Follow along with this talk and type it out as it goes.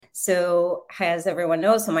So, as everyone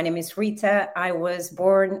knows, so my name is Rita. I was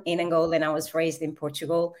born in Angola and I was raised in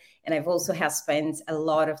Portugal. And I've also have spent a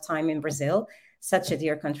lot of time in Brazil, such a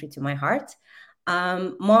dear country to my heart.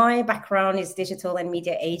 My background is digital and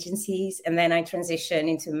media agencies, and then I transitioned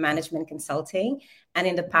into management consulting. And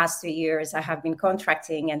in the past 2 years, I have been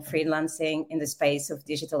contracting and freelancing in the space of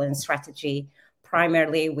digital and strategy,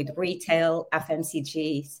 primarily with retail,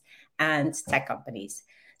 FMCGs, and tech companies.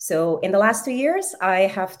 So in the last 2 years, I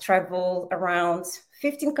have traveled around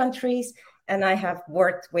 15 countries and I have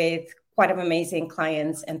worked with quite amazing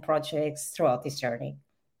clients and projects throughout this journey.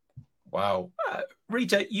 Wow.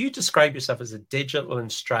 Rita, you describe yourself as a digital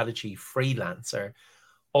and strategy freelancer,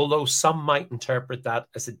 although some might interpret that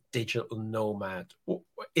as a digital nomad.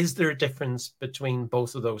 Is there a difference between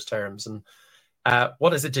both of those terms? And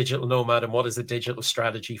what is a digital nomad and what is a digital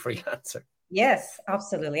strategy freelancer? Yes,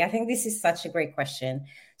 absolutely. I think this is such a great question.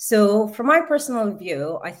 So, from my personal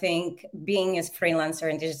view, I think being a freelancer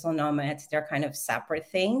and digital nomad, they're kind of separate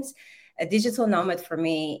things. A digital nomad for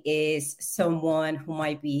me is someone who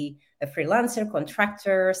might be a freelancer,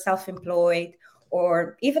 contractor, self employed,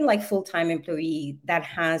 or even like full time employee that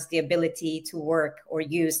has the ability to work or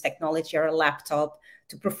use technology or a laptop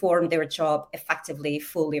to perform their job effectively,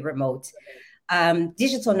 fully remote.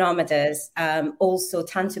 Digital nomads also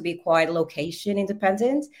tend to be quite location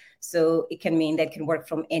independent. So it can mean they can work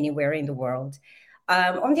from anywhere in the world.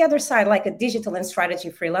 On the other side, like a digital and strategy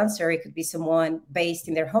freelancer, it could be someone based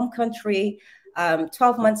in their home country,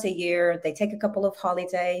 12 months a year. They take a couple of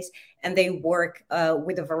holidays and they work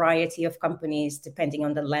with a variety of companies depending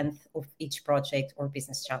on the length of each project or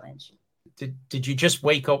business challenge. Did you just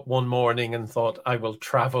wake up one morning and thought, I will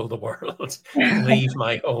travel the world and leave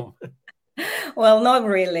my home? Well, not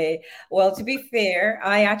really. Well, to be fair,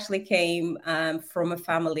 I actually came from a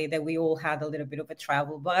family that we all had a little bit of a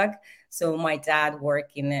travel bug. So my dad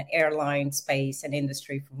worked in the airline space and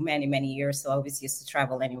industry for many, many years. So I was used to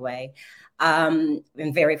travel anyway. I'm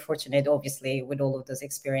very fortunate, obviously, with all of those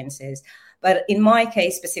experiences. But in my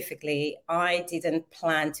case specifically, I didn't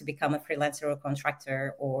plan to become a freelancer or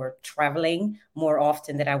contractor or traveling more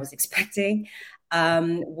often than I was expecting.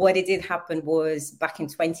 What it did happen was back in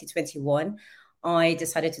 2021, I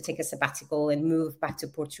decided to take a sabbatical and move back to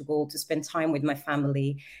Portugal to spend time with my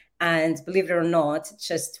family. And believe it or not,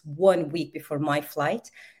 just 1 week before my flight.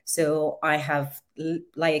 So I have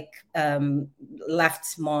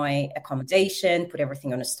left my accommodation, put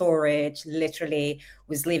everything on a storage, literally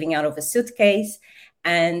was living out of a suitcase.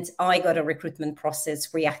 And I got a recruitment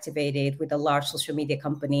process reactivated with a large social media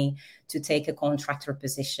company to take a contractor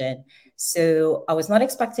position. So I was not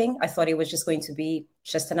expecting. I thought it was just going to be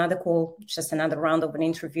just another call, just another round of an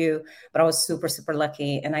interview. But I was super, super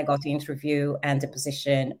lucky. And I got the interview and the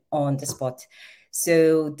position on the spot.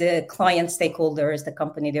 So the client stakeholders, the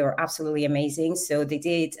company, they were absolutely amazing. So they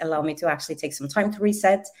did allow me to actually take some time to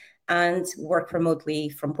reset and work remotely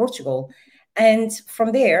from Portugal. And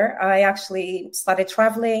from there, I actually started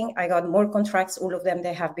traveling. I got more contracts. All of them,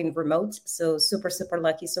 they have been remote. So super, super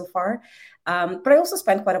lucky so far. But I also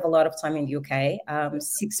spent quite a lot of time in the UK.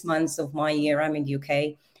 6 months of my year, I'm in the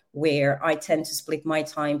UK, where I tend to split my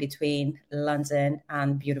time between London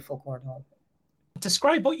and beautiful Cornwall.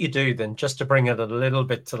 Describe what you do then, just to bring it a little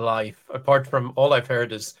bit to life. Apart from all I've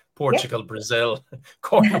heard is Portugal, yep. Brazil,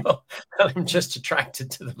 Cornwall. I'm just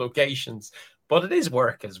attracted to the locations. But it is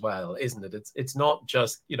work as well, isn't it? It's not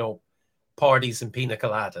just, parties and pina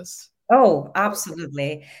coladas. Oh,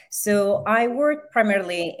 absolutely. So I work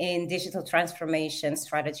primarily in digital transformation,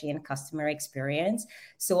 strategy, and customer experience.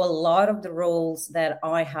 So a lot of the roles that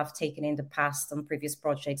I have taken in the past on previous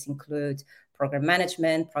projects include program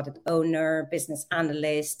management, product owner, business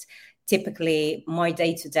analyst. Typically, my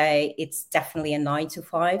day-to-day, it's definitely a 9 to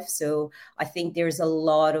 5. So I think there's a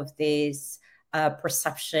lot of this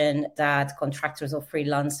perception that contractors or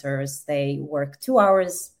freelancers, they work 2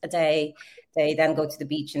 hours a day. They then go to the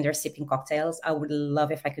beach and they're sipping cocktails. I would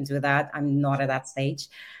love if I could do that. I'm not at that stage.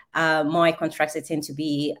 My contracts, they tend to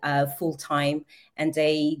be full-time and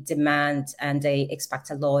they demand and they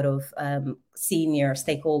expect a lot of senior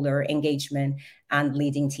stakeholder engagement and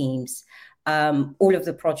leading teams. All of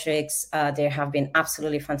the projects, they have been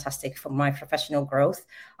absolutely fantastic for my professional growth.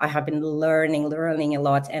 I have been learning a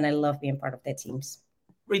lot, and I love being part of their teams.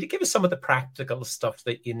 Rita, give us some of the practical stuff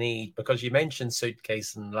that you need, because you mentioned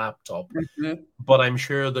suitcase and laptop, but I'm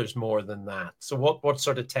sure there's more than that. So what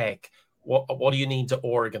sort of tech? What do you need to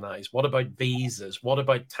organize? What about visas? What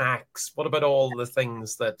about tax? What about all the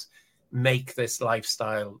things that make this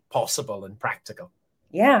lifestyle possible and practical?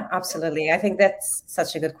 Yeah, absolutely. I think that's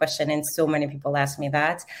such a good question. And so many people ask me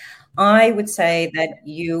that. I would say that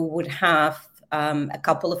you would have a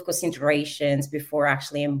couple of considerations before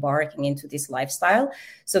actually embarking into this lifestyle.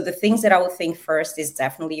 So the things that I would think first is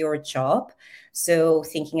definitely your job. So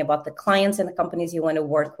thinking about the clients and the companies you want to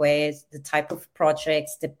work with, the type of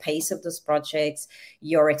projects, the pace of those projects,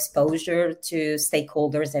 your exposure to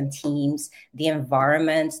stakeholders and teams, the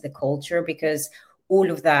environment, the culture, because all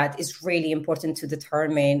of that is really important to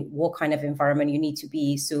determine what kind of environment you need to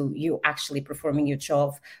be so you're actually performing your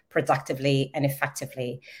job productively and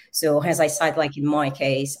effectively. So as I said, like in my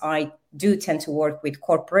case, I do tend to work with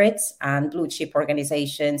corporates and blue chip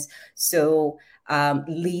organizations. So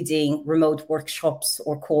leading remote workshops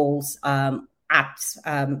or calls,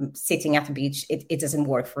 sitting at the beach, it doesn't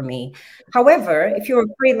work for me. However, if you're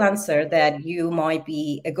a freelancer, that you might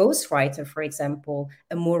be a ghostwriter, for example,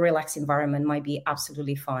 a more relaxed environment might be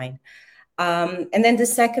absolutely fine. And then the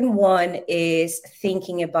second one is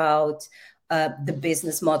thinking about the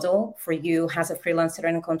business model for you as a freelancer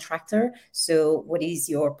and a contractor. So what is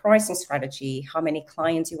your pricing strategy? How many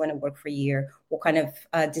clients you want to work for a year? What kind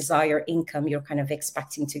of desired income you're kind of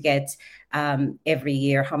expecting to get every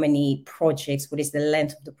year? How many projects? What is the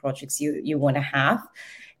length of the projects you want to have?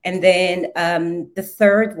 And then the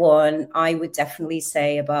third one, I would definitely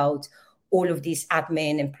say about all of these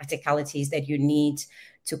admin and practicalities that you need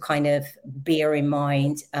to kind of bear in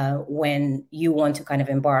mind when you want to kind of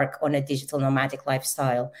embark on a digital nomadic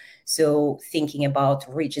lifestyle. So thinking about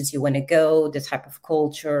regions you want to go, the type of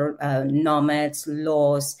culture, nomads,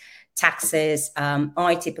 laws, taxes.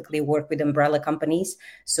 I typically work with umbrella companies.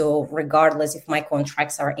 So regardless if my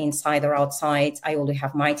contracts are inside or outside, I only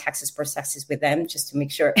have my taxes processes with them just to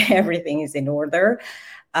make sure everything is in order.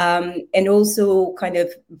 And also kind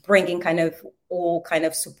of bringing kind of all kind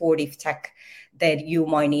of supportive tech that you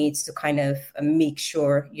might need to kind of make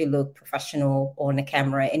sure you look professional on a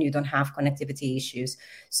camera and you don't have connectivity issues.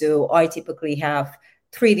 So I typically have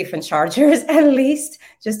 3 different chargers at least,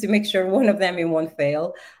 just to make sure one of them won't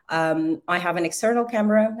fail. I have an external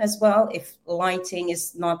camera as well. If lighting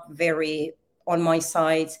is not very on my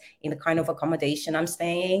side in the kind of accommodation I'm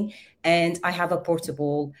staying, and I have a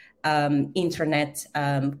portable internet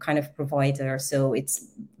kind of provider. So it's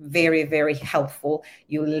very, very helpful.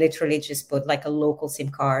 You literally just put like a local SIM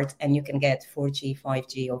card and you can get 4G,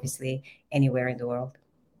 5G, obviously, anywhere in the world.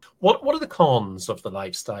 What are the cons of the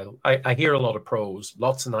lifestyle? I hear a lot of pros,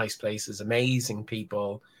 lots of nice places, amazing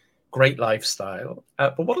people, great lifestyle.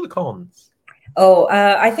 But what are the cons? Oh,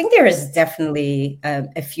 I think there is definitely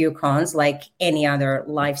a few cons, like any other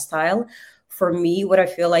lifestyle. For me, what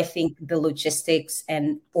I think the logistics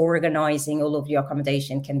and organizing all of your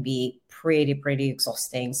accommodation can be pretty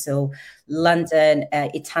exhausting. So London,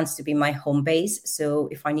 it tends to be my home base. So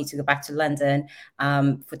if I need to go back to London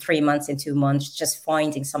for 3 months and 2 months, just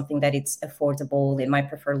finding something that it's affordable in my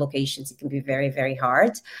preferred locations, it can be very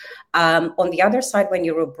hard. On the other side, when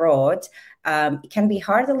you're abroad, it can be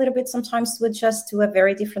hard a little bit sometimes to adjust to a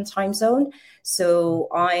very different time zone. So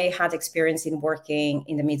I had experience in working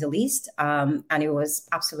in the Middle East, and it was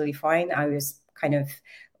absolutely fine. I was kind of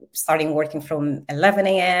starting working from 11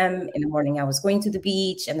 a.m. in the morning. I was going to the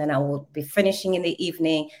beach, and then I would be finishing in the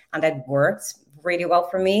evening, and that worked really well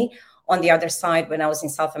for me. On the other side, when I was in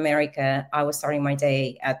South America, I was starting my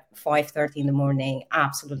day at 5:30 in the morning,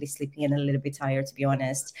 absolutely sleepy and a little bit tired, to be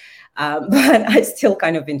honest. But I still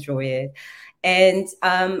kind of enjoy it. And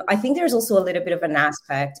I think there's also a little bit of an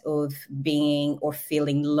aspect of being or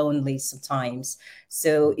feeling lonely sometimes.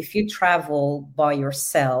 So if you travel by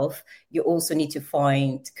yourself, you also need to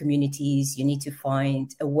find communities. You need to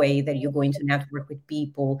find a way that you're going to network with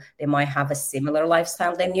people that might have a similar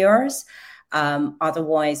lifestyle than yours.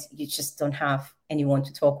 Otherwise, you just don't have anyone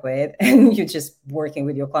to talk with, and you're just working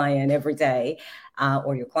with your client every day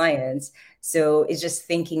or your clients. So it's just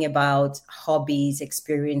thinking about hobbies,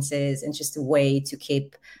 experiences, and just a way to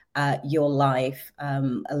keep your life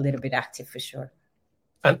a little bit active for sure.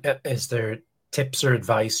 And is there tips or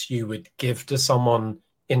advice you would give to someone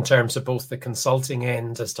in terms of both the consulting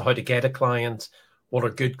end as to how to get a client, what are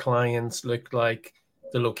good clients look like,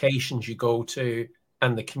 the locations you go to,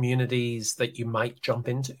 and the communities that you might jump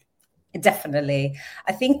into? Definitely.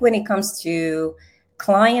 I think when it comes to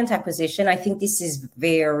client acquisition, I think this is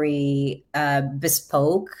very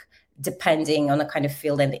bespoke, depending on the kind of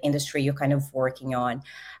field and the industry you're kind of working on.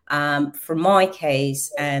 For my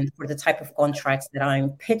case, and for the type of contracts that I'm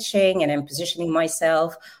pitching and I'm positioning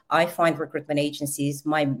myself, I find recruitment agencies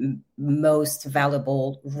my most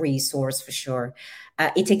valuable resource for sure.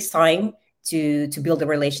 It takes time to build a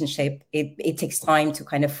relationship. It takes time to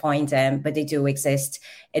kind of find them, but they do exist.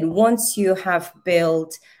 And once you have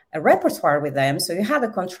built a repertoire with them, so you had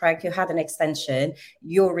a contract, you had an extension,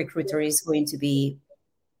 your recruiter is going to be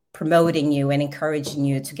promoting you and encouraging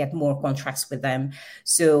you to get more contracts with them.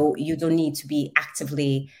 So you don't need to be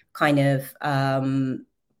actively kind of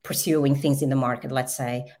pursuing things in the market, let's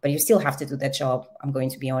say, but you still have to do that job. I'm going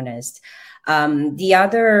to be honest. The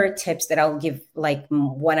other tips that I'll give, like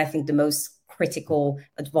one, I think the most critical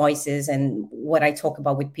advices and what I talk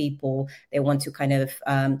about with people they want to kind of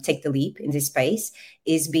take the leap in this space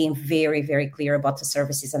is being very, very clear about the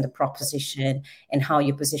services and the proposition and how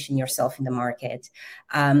you position yourself in the market.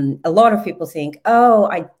 A lot of people think, oh,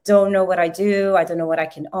 I don't know what I do. I don't know what I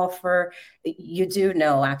can offer. You do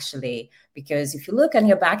know, actually, because if you look on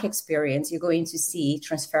your back experience, you're going to see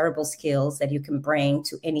transferable skills that you can bring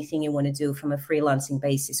to anything you want to do from a freelancing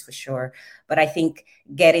basis, for sure. But I think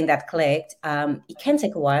getting that clicked, it can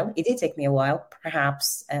take a while. It did take me a while,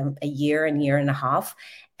 perhaps a year and a half.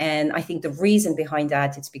 And I think the reason behind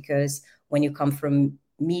that is because when you come from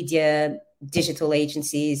media, digital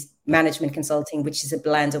agencies, management consulting, which is a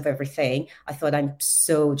blend of everything, I thought I'm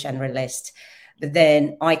so generalist. But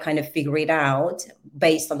then I kind of figure it out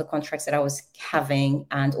based on the contracts that I was having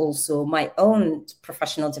and also my own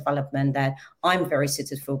professional development that I'm very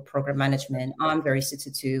suited for program management. I'm very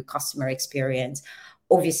suited to customer experience.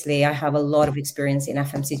 Obviously, I have a lot of experience in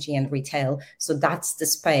FMCG and retail. So that's the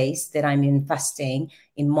space that I'm investing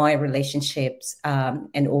in my relationships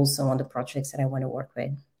and also on the projects that I want to work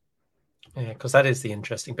with. Yeah, because that is the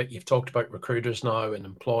interesting bit. You've talked about recruiters now and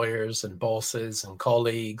employers and bosses and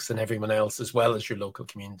colleagues and everyone else, as well as your local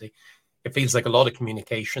community. It feels like a lot of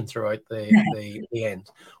communication throughout the end.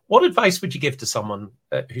 What advice would you give to someone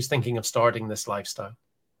who's thinking of starting this lifestyle?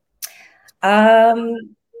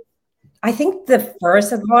 I think the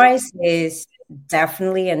first advice is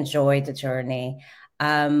definitely enjoy the journey.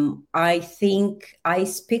 I think I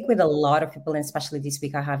speak with a lot of people, and especially this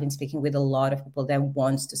week, I have been speaking with a lot of people that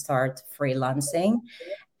wants to start freelancing.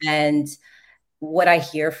 And what I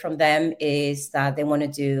hear from them is that they want to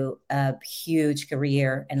do a huge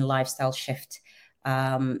career and lifestyle shift.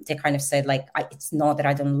 They kind of said, like, it's not that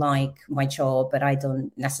I don't like my job, but I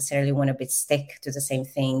don't necessarily want to be stick to the same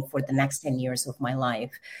thing for the next 10 years of my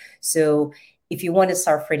life. So if you want to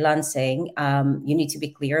start freelancing, you need to be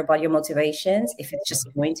clear about your motivations. If it's just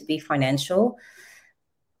going to be financial,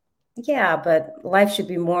 yeah, but life should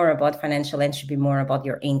be more about financial and should be more about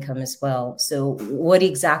your income as well. So what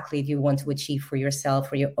exactly do you want to achieve for yourself,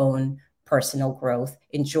 for your own personal growth?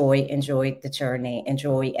 Enjoy the journey,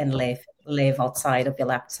 enjoy and live outside of your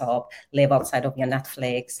laptop, live outside of your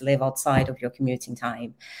Netflix, live outside of your commuting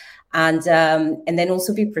time. And then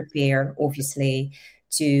also be prepared, obviously,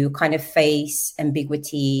 to kind of face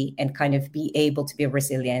ambiguity and kind of be able to be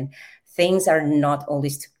resilient. Things are not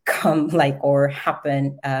always to come like or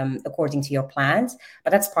happen according to your plans,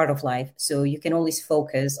 but that's part of life. So you can always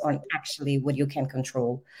focus on actually what you can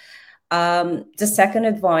control. The second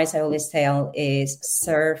advice I always tell is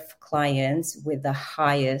serve clients with the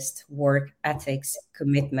highest work ethics,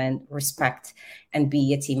 commitment, respect, and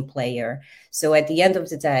be a team player. So at the end of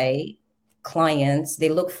the day, clients, they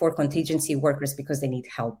look for contingency workers because they need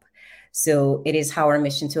help. So it is our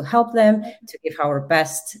mission to help them, to give our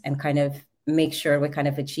best and kind of make sure we're kind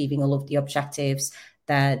of achieving all of the objectives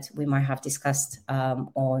that we might have discussed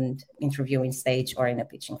on interviewing stage or in a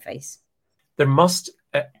pitching phase. There must,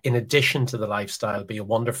 in addition to the lifestyle, be a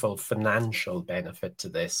wonderful financial benefit to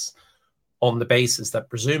this on the basis that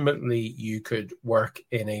presumably you could work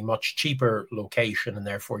in a much cheaper location and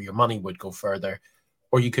therefore your money would go further,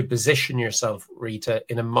 or you could position yourself, Rita,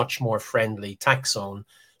 in a much more friendly tax zone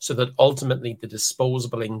so that ultimately the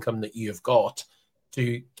disposable income that you have got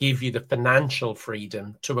to give you the financial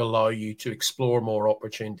freedom to allow you to explore more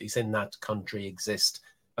opportunities in that country exist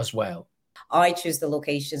as well. I choose the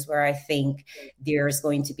locations where I think there's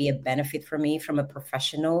going to be a benefit for me from a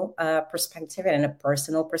professional perspective and a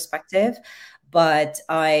personal perspective. But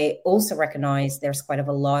I also recognize there's quite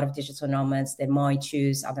a lot of digital nomads that might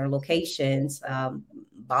choose other locations,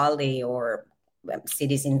 Bali or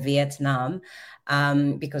cities in Vietnam,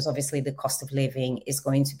 because obviously the cost of living is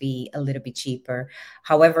going to be a little bit cheaper.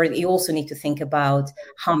 However, you also need to think about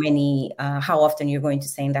how often you're going to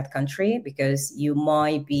stay in that country, because you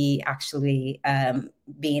might be actually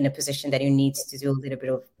be in a position that you need to do a little bit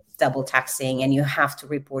of double taxing and you have to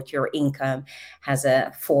report your income as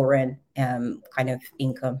a foreign kind of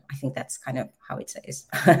income. I think that's kind of how it says.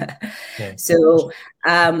 Yeah. So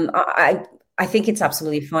I think it's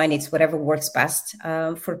absolutely fine. It's whatever works best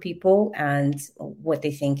for people and what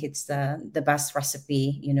they think it's the best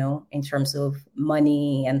recipe, in terms of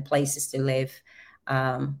money and places to live.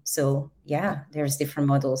 So yeah, there's different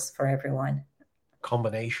models for everyone.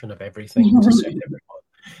 Combination of everything to suit everyone.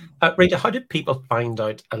 Rita, how did people find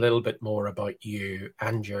out a little bit more about you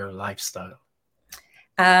and your lifestyle?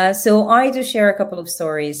 So I do share a couple of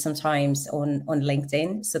stories sometimes on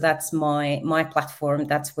LinkedIn. So that's my platform.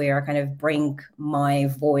 That's where I kind of bring my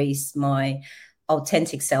voice, my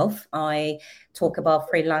authentic self. I talk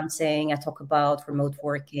about freelancing. I talk about remote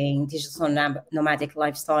working, digital nomadic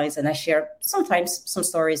lifestyles, and I share sometimes some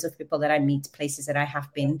stories of people that I meet, places that I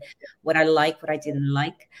have been, what I like, what I didn't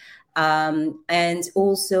like. And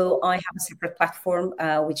also, I have a separate platform,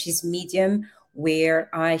 which is Medium, where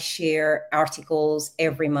I share articles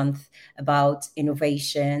every month about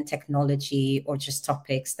innovation, technology, or just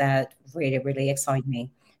topics that really, really excite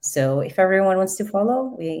me. So if everyone wants to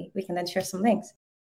follow, we can then share some links.